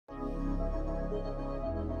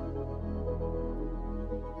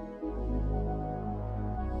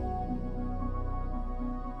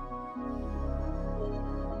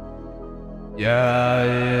Yeah,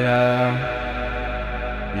 yeah,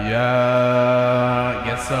 yeah.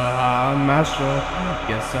 Get so high on my show.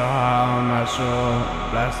 Get so high on my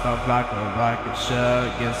show. Blast off like a rocket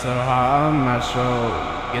ship. Get so high on my show.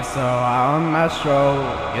 Get so high on my show.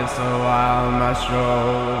 Get so high on my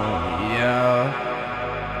show. Yeah.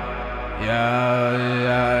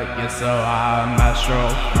 Yeah, get so high on my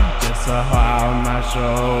show. Get so high on my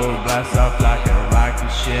show. Blast off like a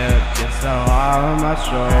rocket ship. Get so high on my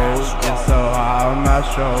show. Get so high on my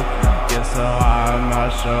show. Get so high on my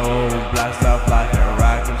show. Blast off like a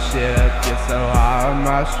rocket ship. Get so high on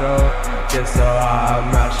my show. Get so high on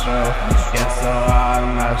my show. Get so high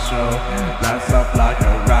on my show. Blast off like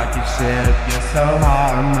a rocket ship. Get so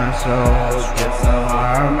high on my show. Get so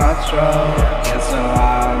high on my show. Get so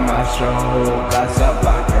high on my show. Blast up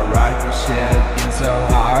like a rocket ship. Get so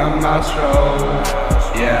high on my show.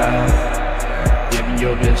 Yeah, giving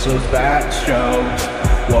your bitch those back strokes.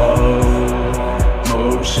 Whoa,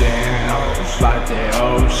 motion like the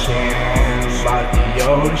ocean, like the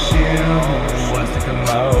ocean. What's the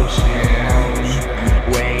commotion?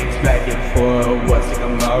 Waves back and forth. What's the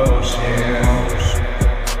commotion?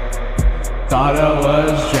 Thought I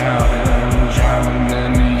was drowning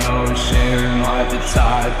in the ocean like the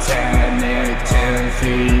Titanic, 10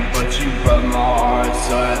 feet, but you broke my heart,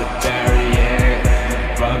 so I had to bury it.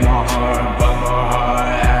 Broke my heart, I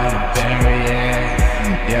had to bury it.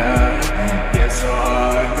 Yeah, get so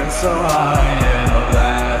hard, it'll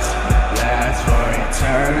last for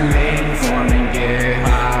eternity. Wanna get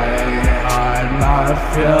high, now I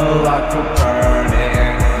feel like we're burning.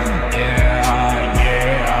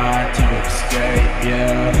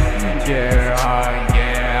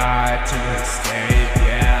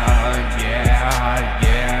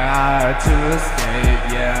 To escape,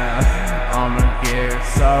 yeah. I'ma get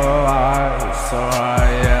so high,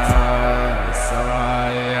 yeah, so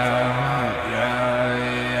high, yeah.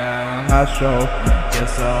 My show, get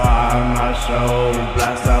so high on my show.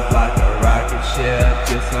 Blast off like a rocket ship.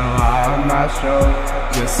 Get so high on my show.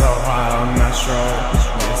 Get so high on my show.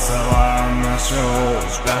 Get so high on my show.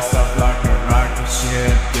 Blast off like a rocket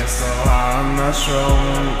ship. Get so high on my show.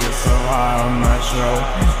 Get so high on my show.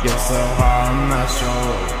 Get so high on my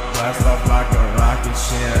show. Blast off like a rocket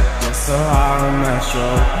ship. Get so high on my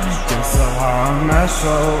show. Get so high on my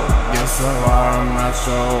show. Get so high on my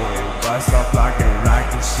show. Blast off like a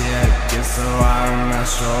rocket ship. Get so high on my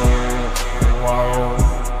show.